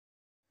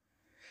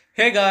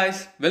Hey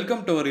guys,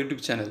 welcome to our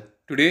YouTube channel.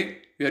 Today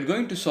we are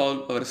going to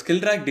solve our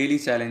Skillrack daily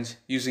challenge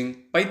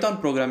using Python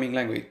programming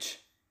language.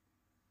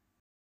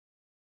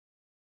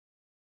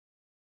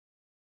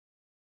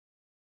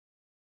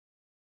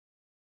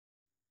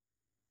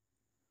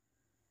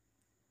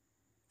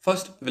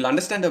 First, we'll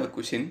understand our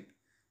question.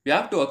 We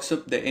have to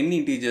accept the n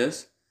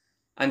integers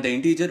and the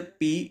integer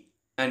p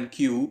and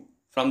q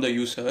from the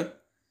user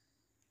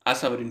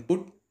as our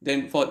input.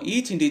 Then for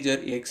each integer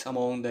x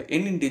among the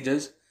n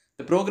integers,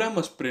 the program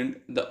must print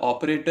the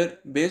operator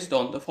based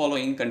on the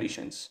following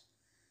conditions.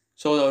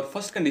 So our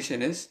first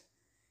condition is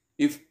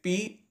if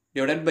p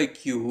divided by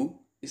q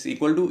is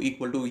equal to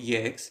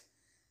x,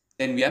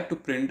 then we have to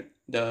print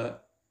the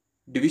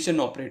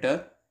division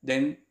operator.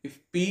 Then if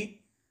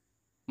p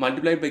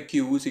multiplied by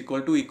q is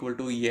equal to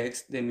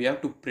x, then we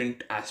have to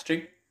print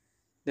asterisk.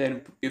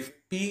 Then if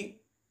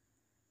p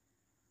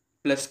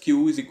plus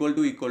q is equal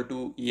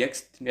to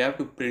x, we have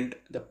to print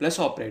the plus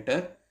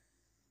operator.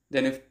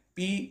 Then if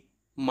p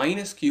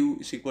minus q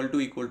is equal to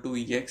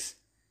x,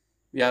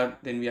 we have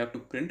to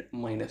print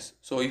minus.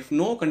 So if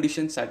no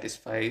condition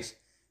satisfies,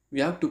 we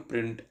have to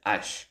print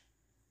hash.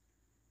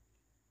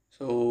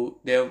 So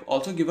they have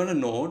also given a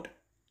note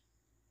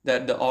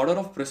that the order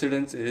of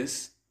precedence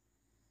is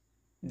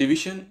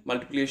division,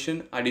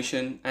 multiplication,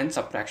 addition and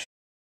subtraction.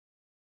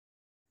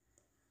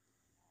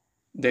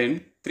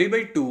 Then 3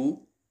 by 2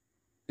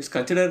 is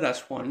considered as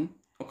 1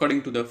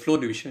 according to the floor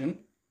division.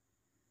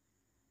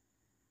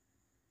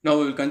 Now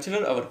we will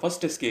consider our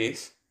first test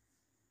case.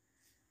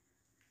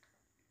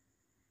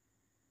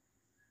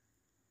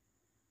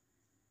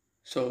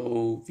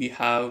 So we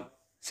have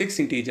 6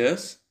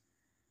 integers.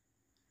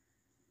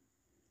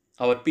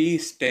 Our p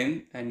is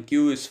 10 and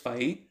q is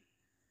 5.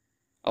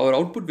 Our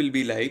output will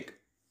be like,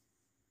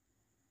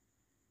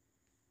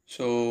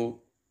 so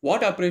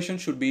what operation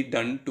should be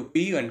done to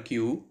p and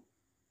q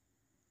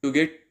to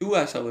get 2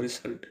 as our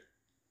result?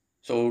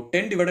 So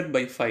 10 divided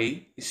by 5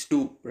 is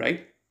 2,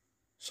 right?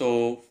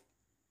 So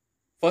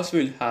first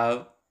we'll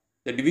have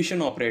the division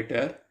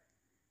operator.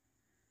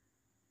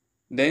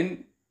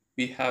 Then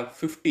we have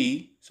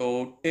 50.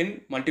 So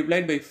 10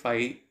 multiplied by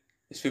 5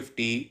 is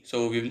 50.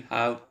 So we will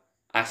have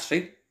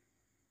asterisk.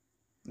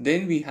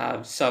 Then we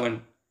have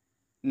 7.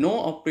 No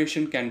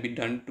operation can be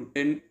done to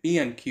 10 p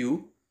and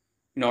q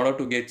in order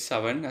to get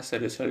 7 as a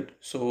result.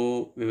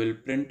 So we will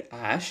print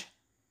hash.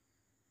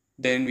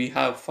 Then we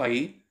have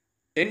 5.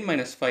 10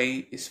 minus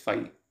 5 is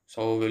 5.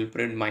 So we will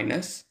print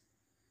minus.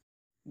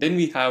 Then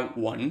we have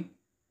 1.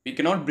 We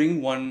cannot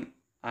bring 1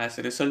 as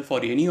a result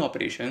for any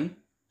operation.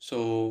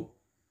 So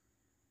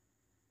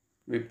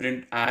we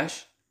print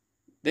hash.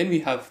 Then we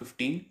have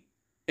 15.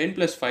 10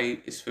 plus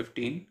 5 is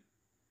 15.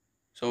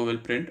 So we'll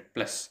print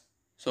plus.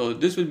 So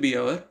this will be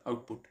our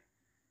output.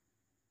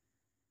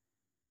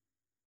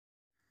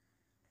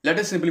 Let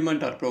us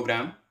implement our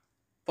program.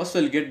 First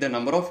we'll get the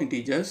number of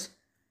integers,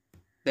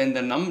 then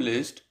the num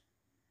list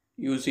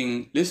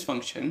using list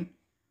function.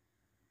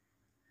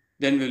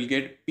 Then we'll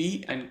get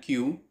p and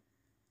q.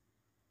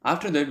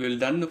 After that we'll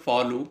run the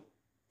for loop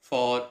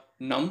for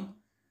num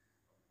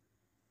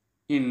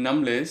in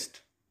num list.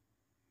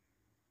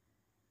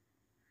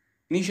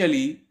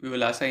 Initially we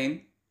will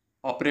assign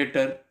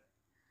operator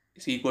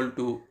is equal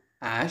to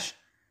hash.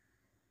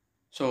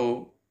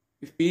 So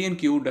if p and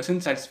q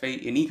doesn't satisfy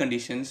any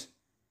conditions,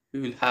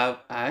 we will have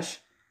hash.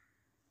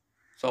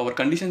 So our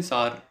conditions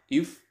are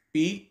if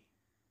p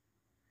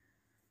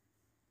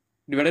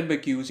divided by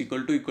q is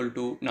equal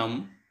to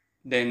num,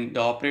 then the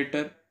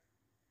operator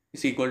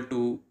is equal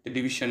to the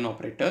division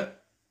operator.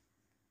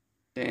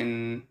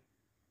 Then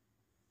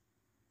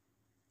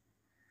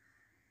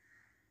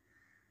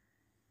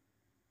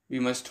we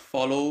must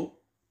follow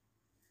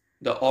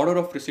the order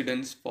of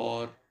precedence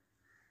for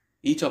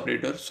each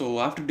operator. So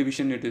after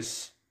division it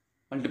is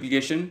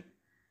multiplication,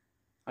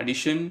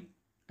 addition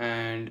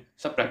and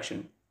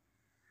subtraction.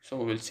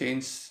 So we'll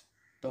change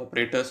the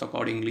operators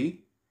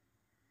accordingly.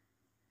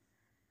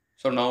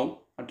 So now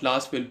at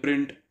last we'll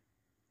print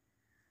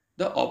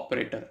the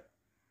operator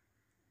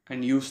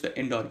and use the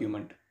end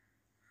argument.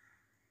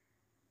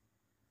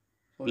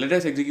 So let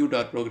us execute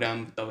our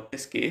program with our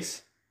test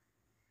case.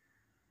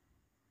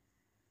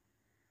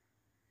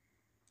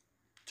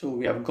 So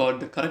we have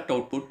got the correct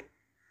output.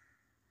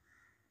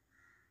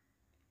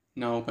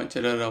 Now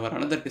consider our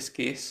another test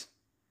case.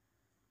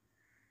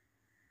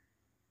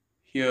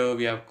 Here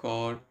we have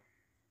got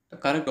the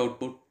correct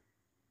output.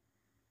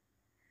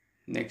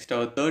 Next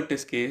our third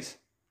test case.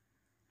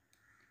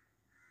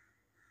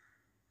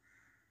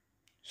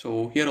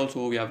 So here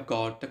also we have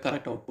got the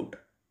correct output.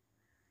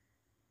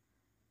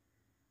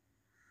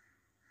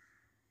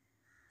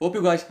 Hope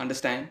you guys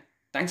understand.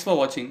 Thanks for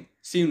watching.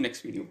 See you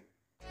next video.